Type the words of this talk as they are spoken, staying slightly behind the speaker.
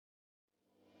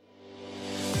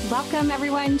Welcome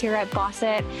everyone here at Boss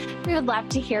It. We would love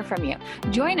to hear from you.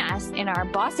 Join us in our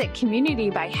Boss It community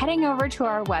by heading over to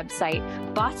our website,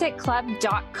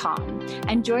 bossitclub.com,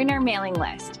 and join our mailing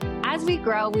list. As we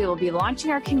grow, we will be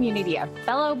launching our community of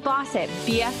fellow Boss It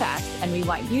BFFs, and we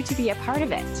want you to be a part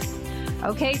of it.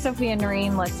 Okay, Sophia and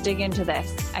Noreen, let's dig into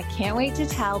this. I can't wait to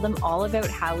tell them all about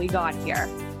how we got here.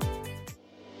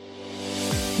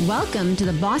 Welcome to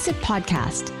the Boss It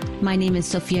podcast. My name is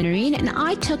Sophia Noreen, and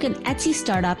I took an Etsy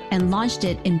startup and launched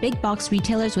it in big box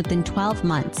retailers within 12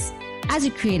 months. As a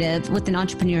creative with an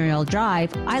entrepreneurial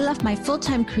drive, I left my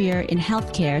full-time career in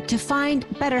healthcare to find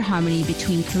better harmony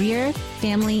between career,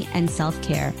 family, and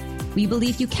self-care. We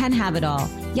believe you can have it all.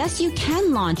 Yes, you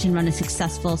can launch and run a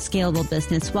successful, scalable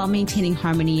business while maintaining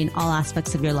harmony in all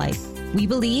aspects of your life. We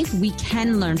believe we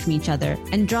can learn from each other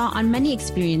and draw on many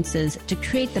experiences to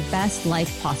create the best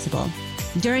life possible.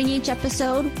 During each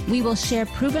episode, we will share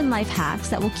proven life hacks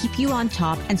that will keep you on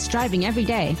top and striving every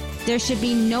day. There should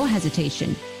be no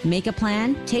hesitation. Make a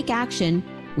plan, take action.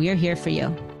 We are here for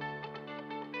you.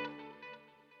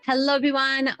 Hello,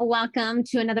 everyone. Welcome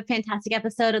to another fantastic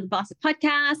episode of the Boss It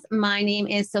podcast. My name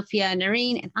is Sophia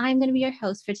Noreen, and I'm going to be your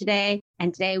host for today.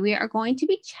 And today we are going to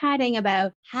be chatting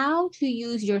about how to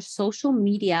use your social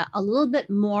media a little bit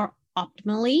more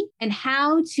optimally and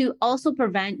how to also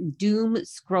prevent doom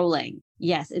scrolling.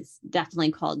 Yes, it's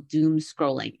definitely called doom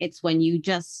scrolling. It's when you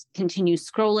just continue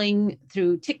scrolling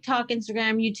through TikTok,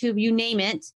 Instagram, YouTube, you name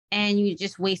it, and you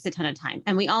just waste a ton of time.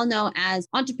 And we all know as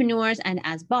entrepreneurs and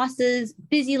as bosses,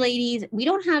 busy ladies, we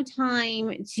don't have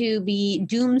time to be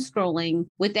doom scrolling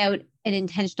without an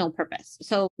intentional purpose.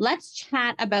 So let's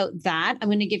chat about that. I'm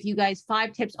going to give you guys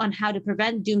 5 tips on how to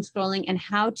prevent doom scrolling and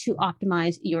how to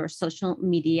optimize your social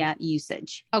media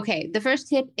usage. Okay, the first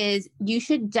tip is you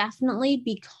should definitely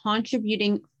be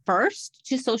contributing first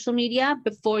to social media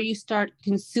before you start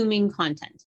consuming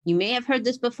content. You may have heard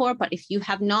this before, but if you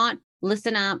have not,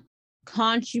 listen up,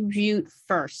 contribute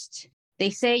first. They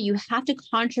say you have to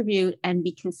contribute and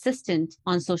be consistent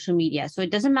on social media. So it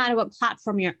doesn't matter what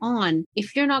platform you're on.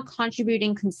 If you're not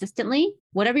contributing consistently,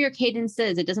 whatever your cadence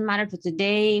is, it doesn't matter if it's a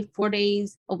day, 4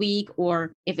 days, a week,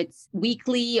 or if it's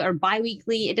weekly or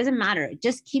bi-weekly, it doesn't matter.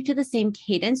 Just keep to the same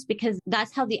cadence because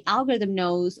that's how the algorithm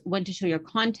knows when to show your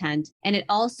content. And it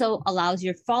also allows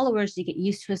your followers to get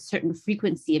used to a certain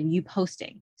frequency of you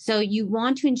posting. So you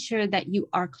want to ensure that you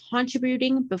are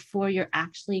contributing before you're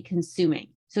actually consuming.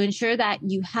 So ensure that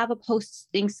you have a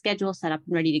posting schedule set up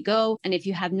and ready to go. And if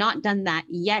you have not done that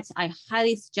yet, I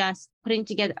highly suggest putting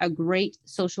together a great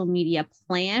social media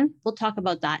plan. We'll talk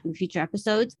about that in future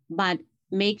episodes, but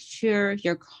make sure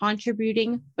you're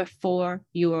contributing before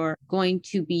you're going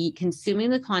to be consuming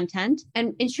the content,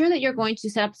 and ensure that you're going to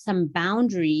set up some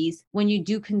boundaries when you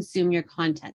do consume your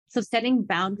content. So setting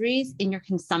boundaries in your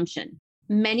consumption.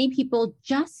 Many people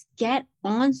just get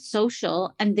on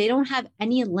social and they don't have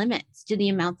any limits to the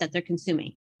amount that they're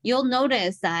consuming. You'll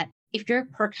notice that if you're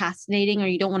procrastinating or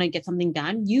you don't want to get something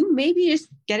done, you may be just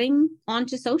getting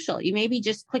onto social. You may be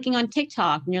just clicking on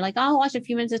TikTok and you're like, oh, I'll watch a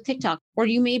few minutes of TikTok. Or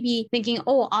you may be thinking,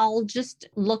 oh, I'll just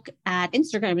look at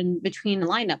Instagram in between a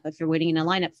lineup if you're waiting in a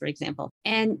lineup, for example.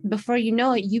 And before you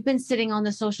know it, you've been sitting on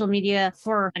the social media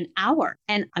for an hour.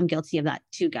 And I'm guilty of that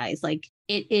too, guys. Like,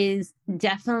 it is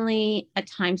definitely a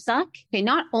time suck. Okay,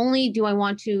 not only do I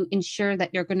want to ensure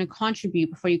that you're going to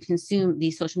contribute before you consume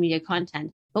the social media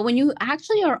content, but when you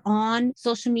actually are on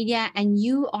social media and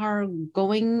you are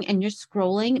going and you're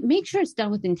scrolling, make sure it's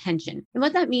done with intention. And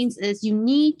what that means is you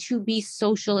need to be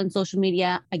social in social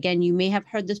media. Again, you may have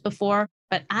heard this before,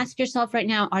 but ask yourself right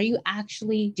now, are you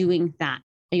actually doing that?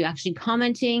 Are you actually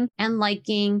commenting and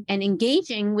liking and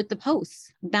engaging with the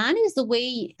posts? That is the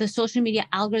way the social media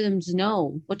algorithms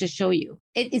know what to show you.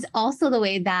 It is also the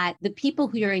way that the people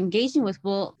who you're engaging with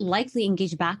will likely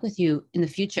engage back with you in the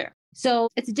future. So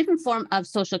it's a different form of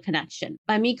social connection.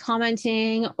 By me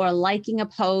commenting or liking a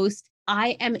post,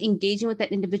 I am engaging with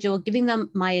that individual, giving them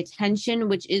my attention,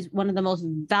 which is one of the most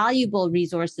valuable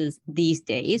resources these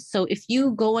days. So if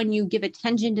you go and you give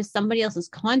attention to somebody else's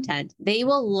content, they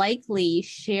will likely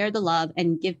share the love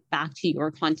and give back to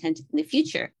your content in the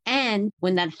future. And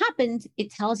when that happens,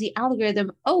 it tells the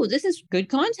algorithm, oh, this is good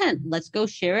content. Let's go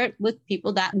share it with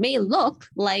people that may look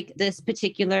like this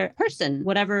particular person.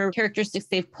 Whatever characteristics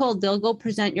they've pulled, they'll go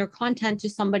present your content to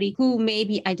somebody who may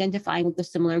be identifying with a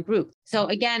similar group. So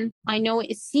again, I know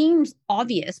it seems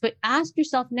obvious, but ask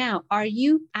yourself now, are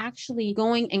you actually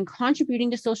going and contributing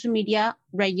to social media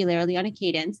regularly on a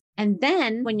cadence. And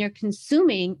then when you're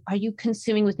consuming, are you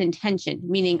consuming with intention?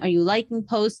 Meaning, are you liking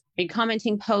posts? Are you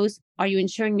commenting posts? Are you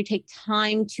ensuring you take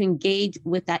time to engage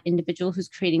with that individual who's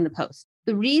creating the post?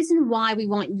 The reason why we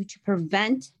want you to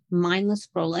prevent mindless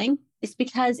scrolling is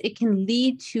because it can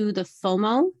lead to the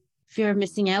FOMO, fear of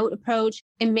missing out approach.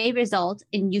 It may result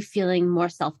in you feeling more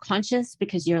self-conscious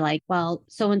because you're like, well,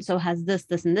 so-and-so has this,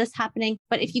 and this happening.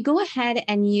 But if you go ahead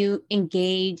and you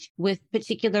engage with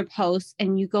particular posts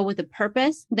and you go with a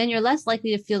purpose, then you're less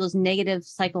likely to feel those negative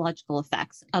psychological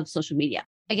effects of social media.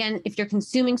 Again, if you're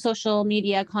consuming social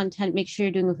media content, make sure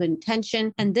you're doing it with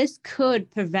intention. And this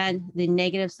could prevent the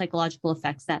negative psychological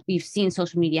effects that we've seen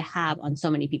social media have on so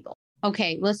many people.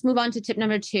 Okay, let's move on to tip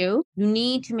number 2. You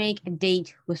need to make a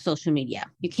date with social media.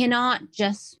 You cannot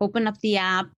just open up the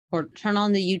app or turn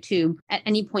on the YouTube at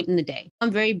any point in the day. I'm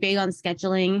very big on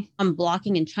scheduling. I'm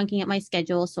blocking and chunking at my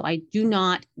schedule so I do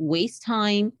not waste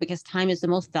time because time is the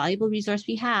most valuable resource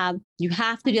we have. You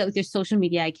have to do it with your social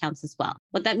media accounts as well.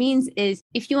 What that means is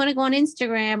if you want to go on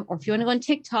Instagram or if you want to go on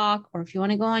TikTok or if you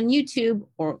want to go on YouTube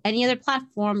or any other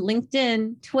platform,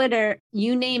 LinkedIn, Twitter,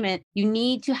 you name it, you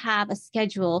need to have a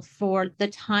schedule for the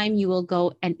time you will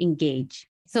go and engage.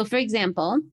 So for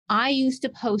example, I used to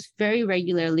post very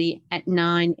regularly at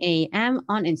 9 a.m.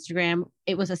 on Instagram.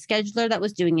 It was a scheduler that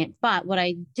was doing it. But what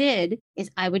I did is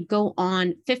I would go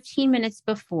on 15 minutes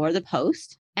before the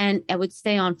post and I would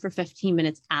stay on for 15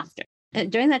 minutes after.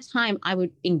 And during that time, I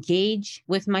would engage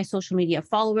with my social media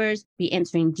followers, be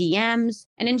answering DMs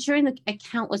and ensuring the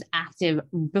account was active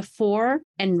before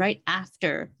and right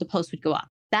after the post would go up.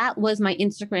 That was my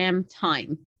Instagram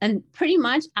time. And pretty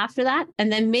much after that, and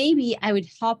then maybe I would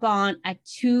hop on at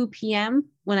 2 p.m.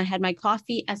 when I had my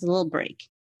coffee as a little break.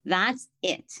 That's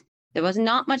it. There was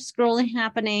not much scrolling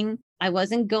happening. I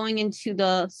wasn't going into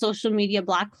the social media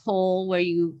black hole where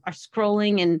you are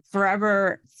scrolling and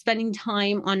forever spending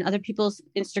time on other people's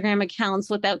Instagram accounts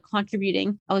without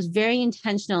contributing. I was very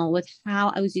intentional with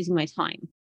how I was using my time.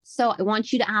 So I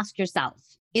want you to ask yourself,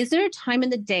 is there a time in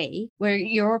the day where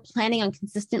you're planning on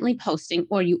consistently posting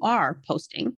or you are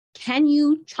posting? Can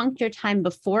you chunk your time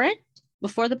before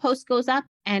the post goes up?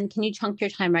 And can you chunk your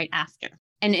time right after?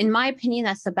 And in my opinion,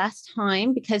 that's the best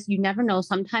time because you never know.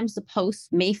 Sometimes the post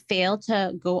may fail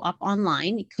to go up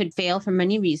online. It could fail for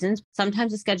many reasons.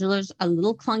 Sometimes the scheduler's a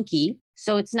little clunky.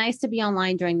 So it's nice to be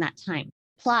online during that time.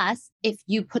 Plus, if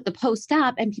you put the post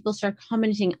up and people start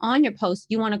commenting on your post,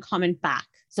 you want to comment back.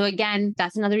 So again,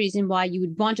 that's another reason why you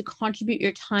would want to contribute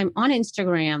your time on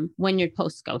Instagram when your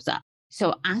post goes up.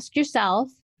 So ask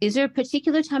yourself, is there a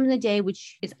particular time in the day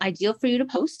which is ideal for you to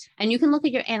post? And you can look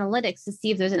at your analytics to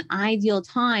see if there's an ideal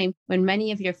time when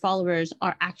many of your followers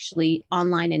are actually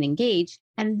online and engaged.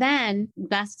 And then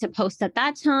best to post at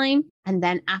that time. And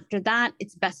then after that,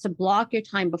 it's best to block your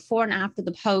time before and after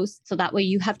the post. So that way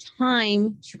you have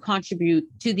time to contribute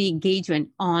to the engagement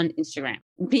on Instagram.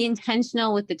 Be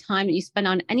intentional with the time that you spend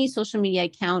on any social media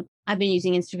account. I've been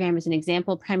using Instagram as an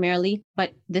example primarily,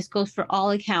 but this goes for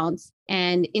all accounts.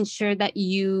 And ensure that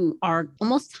you are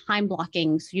almost time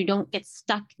blocking so you don't get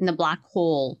stuck in the black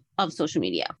hole of social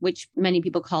media, which many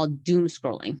people call doom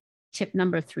scrolling. Tip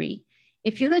number 3.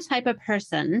 If you're the type of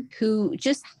person who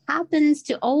just happens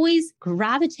to always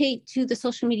gravitate to the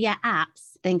social media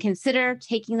apps, then consider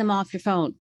taking them off your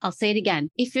phone. I'll say it again.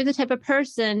 If you're the type of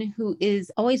person who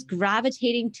is always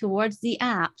gravitating towards the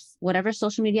apps, whatever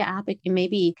social media app it may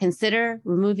be, consider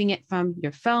removing it from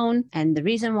your phone. And the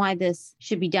reason why this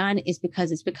should be done is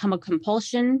because it's become a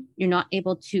compulsion. You're not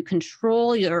able to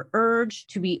control your urge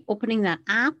to be opening that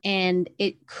app, and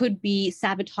it could be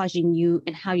sabotaging you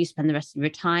and how you spend the rest of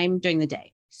your time during the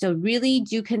day. So really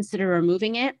do consider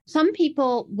removing it. Some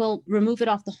people will remove it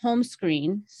off the home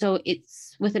screen, so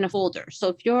it's within a folder. So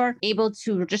if you're able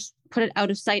to just put it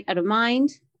out of sight, out of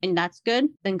mind, and that's good,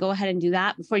 then go ahead and do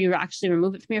that before you actually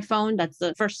remove it from your phone. That's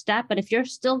the first step. But if you're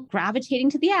still gravitating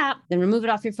to the app, then remove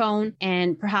it off your phone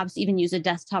and perhaps even use a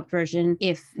desktop version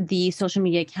if the social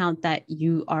media account that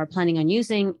you are planning on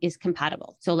using is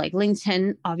compatible. So like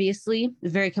LinkedIn, obviously,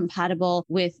 very compatible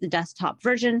with the desktop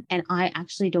version. And I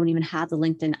actually don't even have the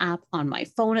LinkedIn app on my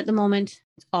phone at the moment.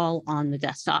 It's all on the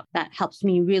desktop. That helps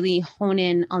me really hone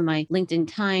in on my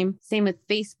LinkedIn time. Same with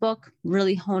Facebook,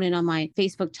 really hone in on my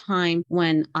Facebook time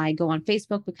when I go on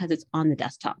Facebook because it's on the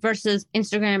desktop versus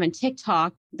Instagram and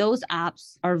TikTok. Those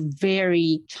apps are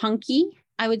very chunky,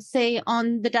 I would say,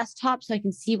 on the desktop. So I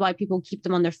can see why people keep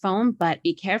them on their phone, but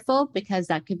be careful because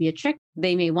that could be a trick.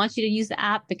 They may want you to use the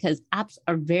app because apps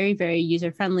are very, very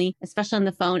user-friendly, especially on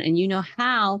the phone. And you know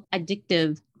how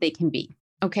addictive they can be.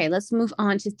 Okay, let's move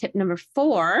on to tip number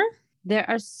 4. There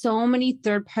are so many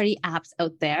third-party apps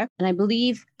out there. And I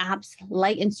believe apps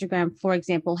like Instagram, for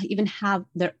example, even have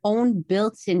their own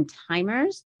built-in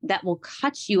timers that will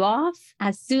cut you off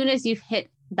as soon as you've hit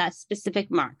that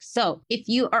specific mark. So if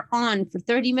you are on for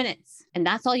 30 minutes and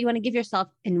that's all you want to give yourself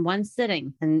in one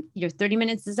sitting and your 30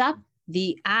 minutes is up,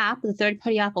 the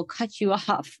third-party app will cut you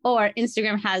off, or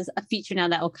Instagram has a feature now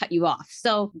that will cut you off.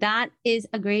 So that is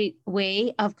a great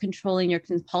way of controlling your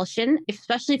compulsion,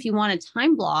 especially if you want a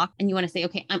time block and you want to say,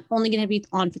 okay, I'm only going to be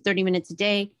on for 30 minutes a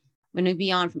day. I'm going to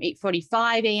be on from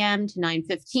 8:45 a.m. to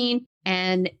 9:15.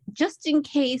 And just in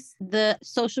case the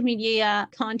social media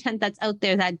content that's out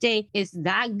there that day is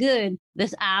that good,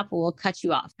 this app will cut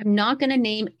you off. I'm not going to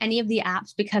name any of the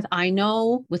apps because I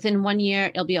know within 1 year,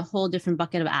 it'll be a whole different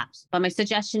bucket of apps. But my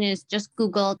suggestion is just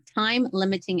Google time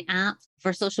limiting apps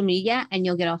for social media, and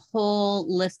you'll get a whole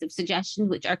list of suggestions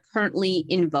which are currently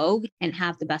in vogue and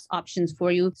have the best options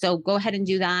for you. So go ahead and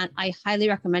do that. I highly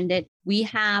recommend it. We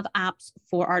have apps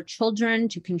for our children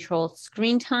to control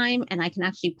screen time, and I can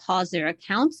actually pause their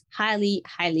accounts. Highly,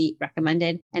 highly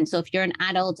recommended. And so if you're an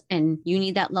adult and you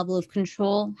need that level of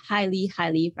control, highly,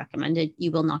 highly recommended.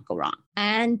 You will not go wrong.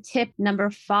 And tip number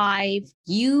 5,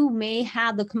 you may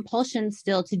have the compulsion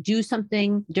still to do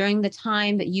something during the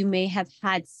time that you may have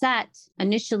had set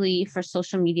initially for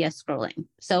social media scrolling.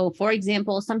 So for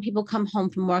example, some people come home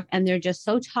from work and they're just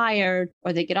so tired,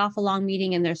 or they get off a long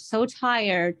meeting and they're so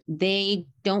tired, they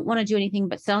don't want to do anything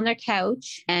but sit on their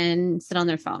couch and sit on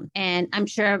their phone. And I'm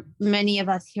sure many of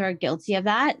us here are guilty of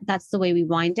that. That's the way we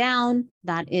wind down.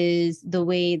 That is the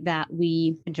way that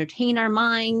we entertain our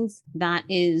minds. That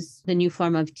is the new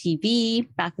form of TV.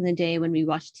 Back in the day when we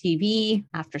watched TV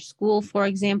after school, for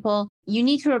example, you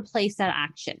need to replace that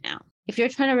action now. If you're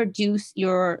trying to reduce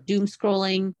your doom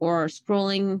scrolling or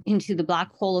scrolling into the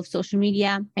black hole of social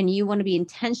media, and you want to be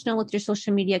intentional with your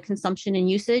social media consumption and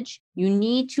usage, you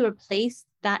need to replace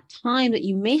that time that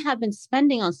you may have been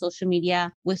spending on social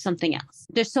media with something else.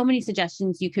 There's so many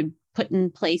suggestions you could put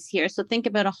in place here. So think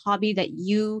about a hobby that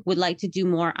you would like to do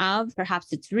more of.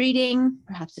 Perhaps it's reading,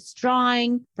 perhaps it's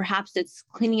drawing, perhaps it's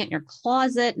cleaning out your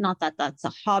closet. Not that that's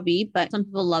a hobby, but some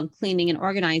people love cleaning and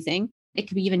organizing. It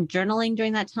could be even journaling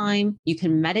during that time. You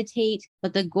can meditate,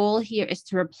 but the goal here is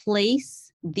to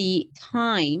replace the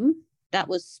time that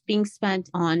was being spent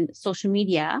on social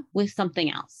media with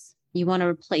something else. You want to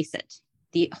replace it.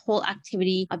 The whole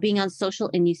activity of being on social,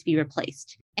 it needs to be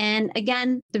replaced. And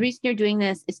again, the reason you're doing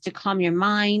this is to calm your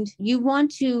mind. You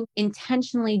want to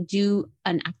intentionally do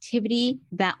an activity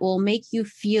that will make you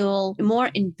feel more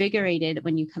invigorated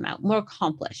when you come out, more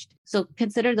accomplished. So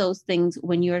consider those things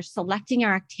when you're selecting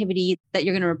your activity that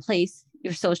you're going to replace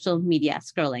your social media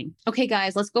scrolling. Okay,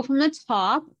 guys, let's go from the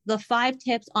top. The 5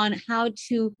 tips on how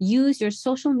to use your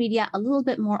social media a little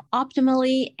bit more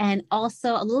optimally and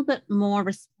also a little bit more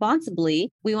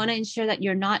responsibly. We want to ensure that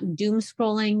you're not doom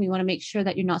scrolling. We want to make sure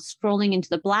that you're not scrolling into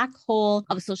the black hole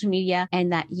of social media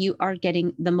and that you are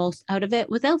getting the most out of it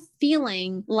without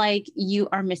feeling like you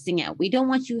are missing out. We don't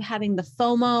want you having the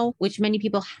FOMO, which many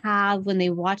people have when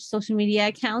they watch social media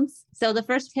accounts. So the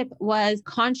first tip was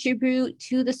contribute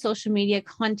to the social media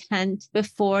content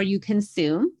before you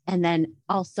consume. And then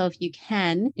also, if you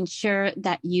can, ensure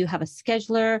that you have a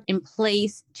scheduler in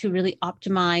place to really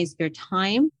optimize your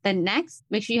time. Then next,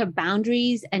 make sure you have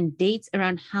boundaries and dates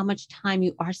around how much time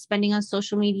you are spending on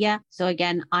social media. So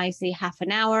again, I say half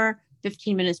an hour,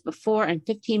 15 minutes before and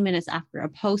 15 minutes after a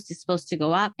post is supposed to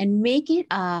go up, and make it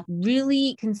a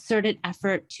really concerted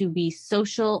effort to be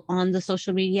social on the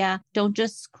social media. Don't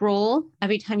just scroll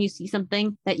every time you see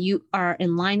something that you are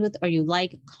in line with or you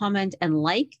like, comment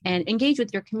and engage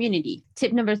with your community.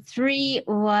 Tip number 3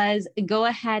 was go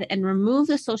ahead and remove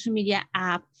the social media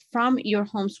app from your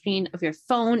home screen of your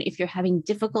phone if you're having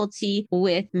difficulty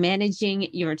with managing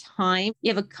your time.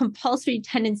 You have a compulsory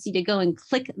tendency to go and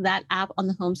click that app on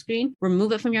the home screen,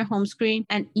 remove it from your home screen,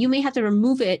 and you may have to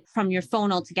remove it from your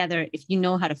phone altogether if you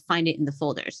know how to find it in the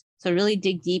folders. So really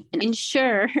dig deep and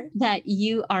ensure that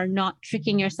you are not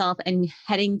tricking yourself and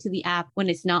heading to the app when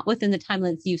it's not within the time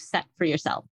limits you've set for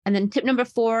yourself. And then tip number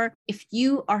 4, if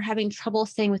you are having trouble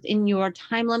staying within your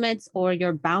time limits or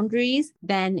your boundaries,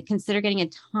 then consider getting a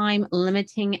time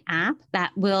limiting app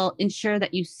that will ensure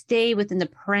that you stay within the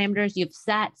parameters you've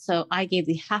set. So I gave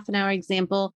the half an hour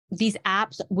example. These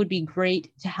apps would be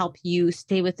great to help you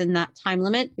stay within that time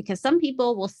limit because some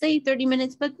people will say 30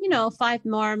 minutes, but 5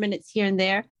 more minutes here and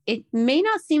there. it may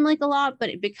not seem like a lot, but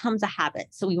it becomes a habit.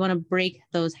 So we want to break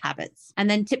those habits. And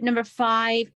then tip number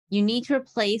 5, you need to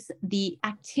replace the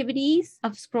activities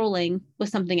of scrolling with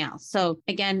something else. So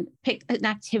again, pick an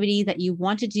activity that you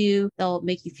want to do that'll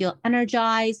make you feel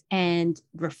energized and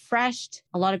refreshed.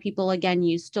 A lot of people, again,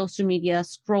 use social media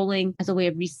scrolling as a way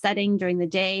of resetting during the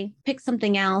day. Pick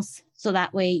something else so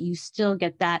that way you still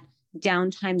get that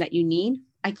downtime that you need.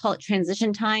 I call it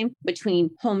transition time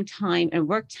between home time and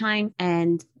work time.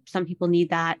 And some people need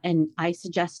that. And I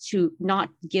suggest to not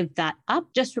give that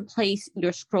up. Just replace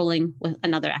your scrolling with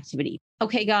another activity.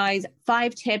 Okay, guys,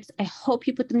 5 tips. I hope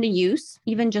you put them to use,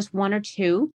 even just 1 or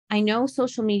 2. I know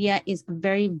social media is a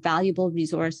very valuable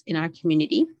resource in our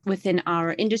community, within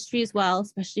our industry as well,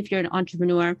 especially if you're an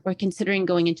entrepreneur or considering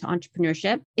going into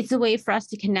entrepreneurship. It's a way for us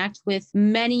to connect with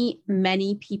many,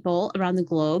 many people around the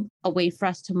globe, a way for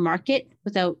us to market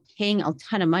without paying a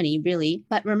ton of money, really.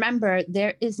 But remember,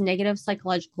 there is negative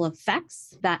psychological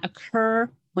effects that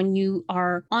occur when you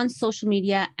are on social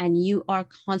media and you are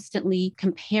constantly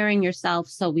comparing yourself.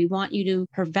 So we want you to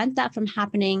prevent that from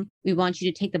happening. We want you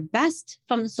to take the best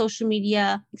from the social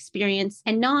media experience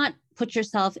and not put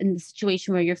yourself in the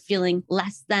situation where you're feeling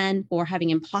less than or having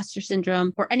imposter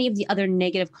syndrome or any of the other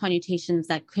negative connotations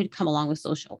that could come along with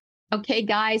social. Okay,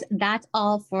 guys, that's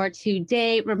all for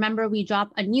today. Remember, we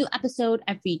drop a new episode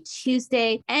every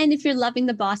Tuesday. And if you're loving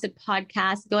the Boss It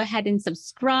podcast, go ahead and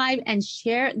subscribe and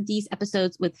share these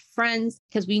episodes with friends,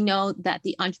 because we know that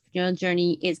the entrepreneurial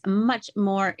journey is much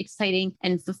more exciting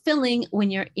and fulfilling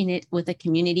when you're in it with a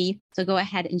community. So go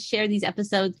ahead and share these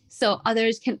episodes so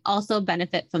others can also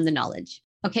benefit from the knowledge.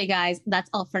 Okay, guys, that's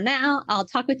all for now. I'll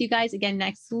talk with you guys again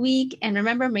next week. And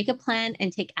remember, make a plan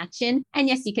and take action. And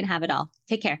yes, you can have it all.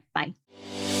 Take care. Bye.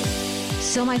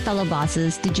 So my fellow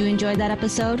bosses, did you enjoy that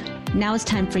episode? Now it's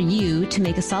time for you to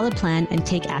make a solid plan and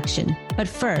take action. But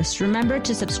first, remember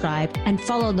to subscribe and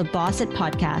follow the Boss It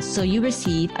podcast so you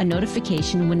receive a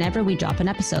notification whenever we drop an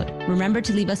episode. Remember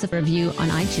to leave us a review on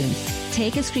iTunes.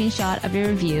 Take a screenshot of your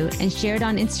review and share it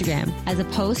on Instagram as a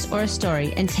post or a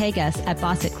story and tag us at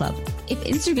Boss It Club. If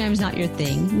Instagram is not your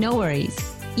thing, no worries.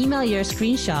 Email your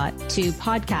screenshot to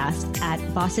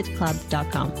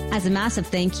podcast@bossitclub.com. As a massive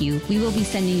thank you, we will be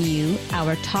sending you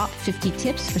our top 50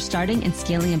 tips for starting and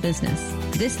scaling a business.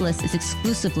 This list is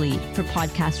exclusively for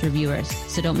podcast reviewers,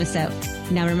 so don't miss out.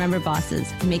 Now remember,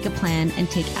 bosses, make a plan and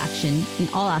take action in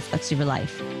all aspects of your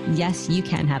life. Yes, you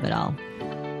can have it all.